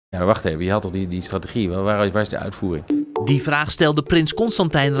Ja, wacht even, je had toch die strategie, waar is de uitvoering? Die vraag stelde prins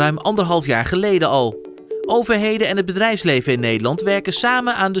Constantijn ruim 1,5 jaar geleden al. Overheden en het bedrijfsleven in Nederland werken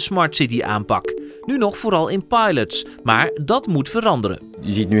samen aan de Smart City aanpak. Nu nog vooral in pilots, maar dat moet veranderen.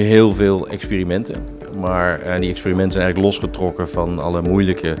 Je ziet nu heel veel experimenten, maar die experimenten zijn eigenlijk losgetrokken van alle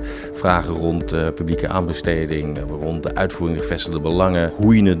moeilijke vragen rond publieke aanbesteding, rond de uitvoering, de gevestigde belangen.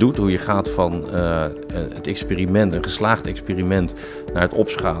 Hoe je het doet, hoe je gaat van het experiment, een geslaagd experiment, naar het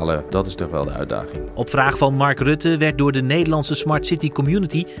opschalen, dat is toch wel de uitdaging. Op vraag van Mark Rutte werd door de Nederlandse Smart City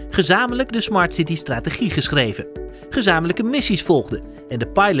Community gezamenlijk de Smart City strategie geschreven. Gezamenlijke missies volgden en de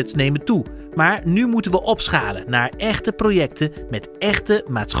pilots nemen toe. Maar nu moeten we opschalen naar echte projecten met echte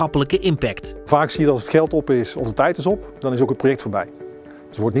maatschappelijke impact. Vaak zie je dat als het geld op is of de tijd is op, dan is ook het project voorbij.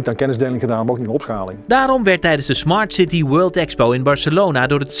 Dus er wordt niet aan kennisdeling gedaan, maar ook niet aan opschaling. Daarom werd tijdens de Smart City World Expo in Barcelona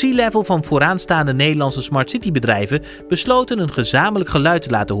door het C-level van vooraanstaande Nederlandse Smart City bedrijven besloten een gezamenlijk geluid te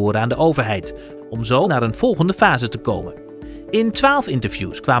laten horen aan de overheid. Om zo naar een volgende fase te komen. In 12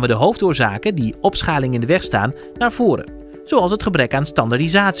 interviews kwamen de hoofdoorzaken die opschaling in de weg staan naar voren. Zoals het gebrek aan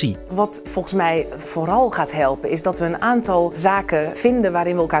standaardisatie. Wat volgens mij vooral gaat helpen is dat we een aantal zaken vinden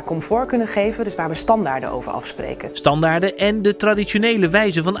waarin we elkaar comfort kunnen geven. Dus waar we standaarden over afspreken. Standaarden en de traditionele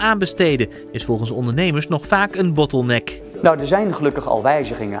wijze van aanbesteden is volgens ondernemers nog vaak een bottleneck. Nou, er zijn gelukkig al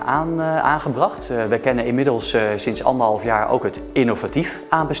wijzigingen aangebracht. We kennen inmiddels sinds 1,5 jaar ook het innovatief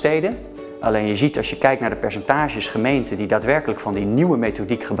aanbesteden. Alleen je ziet als je kijkt naar de percentages gemeenten die daadwerkelijk van die nieuwe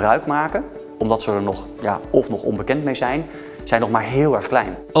methodiek gebruik maken, omdat ze er nog, of nog onbekend mee zijn nog maar heel erg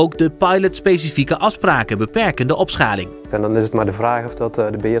klein. Ook de pilot-specifieke afspraken beperken de opschaling. En dan is het maar de vraag of dat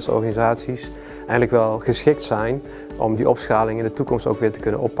de beheersorganisaties eigenlijk wel geschikt zijn om die opschaling in de toekomst ook weer te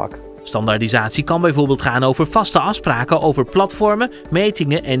kunnen oppakken. Standaardisatie kan bijvoorbeeld gaan over vaste afspraken over platformen,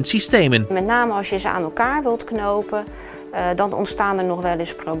 metingen en systemen. Met name als je ze aan elkaar wilt knopen, dan ontstaan er nog wel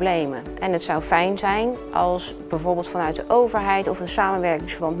eens problemen. En het zou fijn zijn als bijvoorbeeld vanuit de overheid of een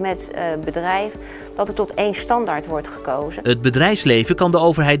samenwerkingsverband met bedrijf, dat er tot één standaard wordt gekozen. Het bedrijfsleven kan de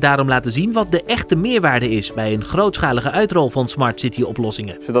overheid daarom laten zien wat de echte meerwaarde is bij een grootschalige uitrol van Smart City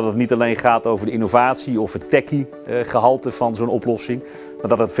oplossingen. Zodat het niet alleen gaat over de innovatie of het techie gehalte van zo'n oplossing, maar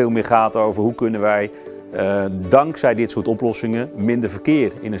dat het veel meer gaat over hoe kunnen wij dankzij dit soort oplossingen minder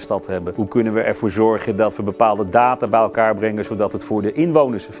verkeer in een stad hebben. Hoe kunnen we ervoor zorgen dat we bepaalde data bij elkaar brengen, zodat het voor de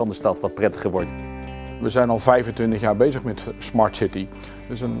inwoners van de stad wat prettiger wordt. We zijn al 25 jaar bezig met Smart City.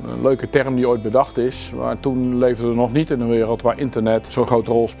 Dat is een leuke term die ooit bedacht is, maar toen leefden we nog niet in een wereld waar internet zo'n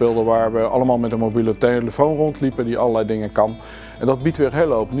grote rol speelde, waar we allemaal met een mobiele telefoon rondliepen die allerlei dingen kan. En dat biedt weer een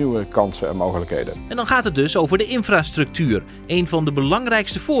hele hoop nieuwe kansen en mogelijkheden. En dan gaat het dus over de infrastructuur, een van de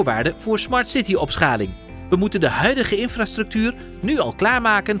belangrijkste voorwaarden voor Smart City opschaling. We moeten de huidige infrastructuur nu al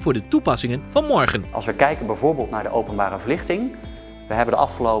klaarmaken voor de toepassingen van morgen. Als we kijken bijvoorbeeld naar de openbare verlichting. We hebben de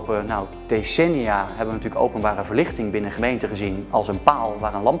afgelopen decennia natuurlijk openbare verlichting binnen gemeenten gezien als een paal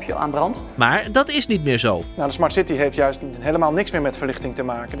waar een lampje aan brandt. Maar dat is niet meer zo. Nou, de Smart City heeft juist helemaal niks meer met verlichting te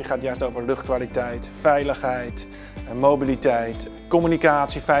maken. Die gaat juist over luchtkwaliteit, veiligheid, mobiliteit,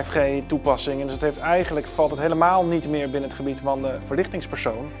 communicatie, 5G, toepassingen. Dus valt het helemaal niet meer binnen het gebied van de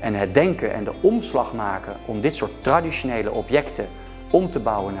verlichtingspersoon. En het denken en de omslag maken om dit soort traditionele objecten om te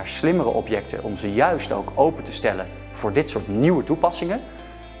bouwen naar slimmere objecten, om ze juist ook open te stellen voor dit soort nieuwe toepassingen,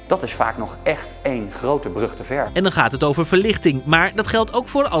 dat is vaak nog echt één grote brug te ver. En dan gaat het over verlichting, maar dat geldt ook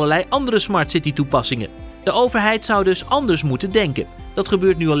voor allerlei andere Smart City toepassingen. De overheid zou dus anders moeten denken. Dat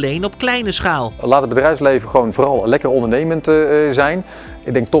gebeurt nu alleen op kleine schaal. Laat het bedrijfsleven gewoon vooral lekker ondernemend zijn.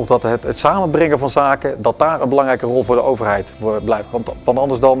 Ik denk toch dat het samenbrengen van zaken, dat daar een belangrijke rol voor de overheid blijft. Want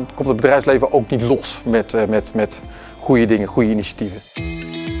anders dan komt het bedrijfsleven ook niet los met goede dingen, goede initiatieven.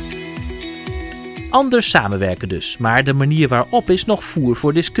 Anders samenwerken dus, maar de manier waarop is nog voer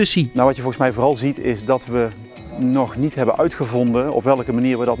voor discussie. Nou, wat je volgens mij vooral ziet is dat we nog niet hebben uitgevonden op welke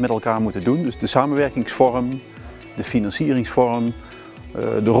manier we dat met elkaar moeten doen. Dus de samenwerkingsvorm, de financieringsvorm,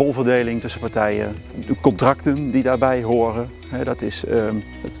 de rolverdeling tussen partijen, de contracten die daarbij horen. Dat is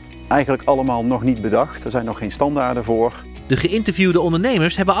eigenlijk allemaal nog niet bedacht. Er zijn nog geen standaarden voor. De geïnterviewde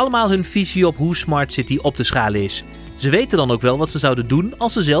ondernemers hebben allemaal hun visie op hoe Smart City op te schalen is. Ze weten dan ook wel wat ze zouden doen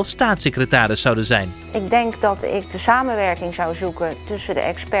als ze zelf staatssecretaris zouden zijn. Ik denk dat ik de samenwerking zou zoeken tussen de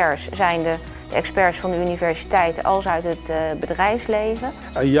experts, zijnde de experts van de universiteit als uit het bedrijfsleven.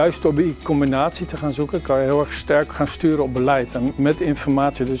 Juist door die combinatie te gaan zoeken kan je heel erg sterk gaan sturen op beleid en met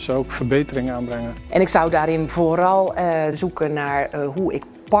informatie dus ook verbeteringen aanbrengen. En ik zou daarin vooral zoeken naar hoe ik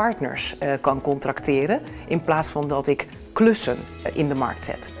partners kan contracteren in plaats van dat ik klussen in de markt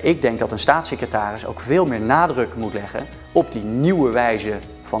zet. Ik denk dat een staatssecretaris ook veel meer nadruk moet leggen op die nieuwe wijze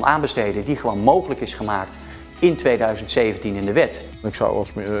van aanbesteden die gewoon mogelijk is gemaakt in 2017 in de wet. Ik zou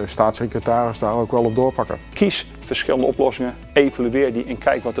als staatssecretaris daar ook wel op doorpakken. Kies verschillende oplossingen, evalueer die en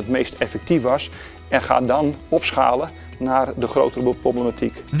kijk wat het meest effectief was. En ga dan opschalen naar de grotere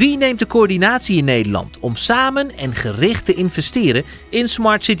problematiek. Wie neemt de coördinatie in Nederland om samen en gericht te investeren in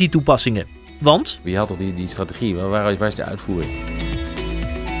Smart City toepassingen? Want wie had toch die strategie? Waar is de uitvoering?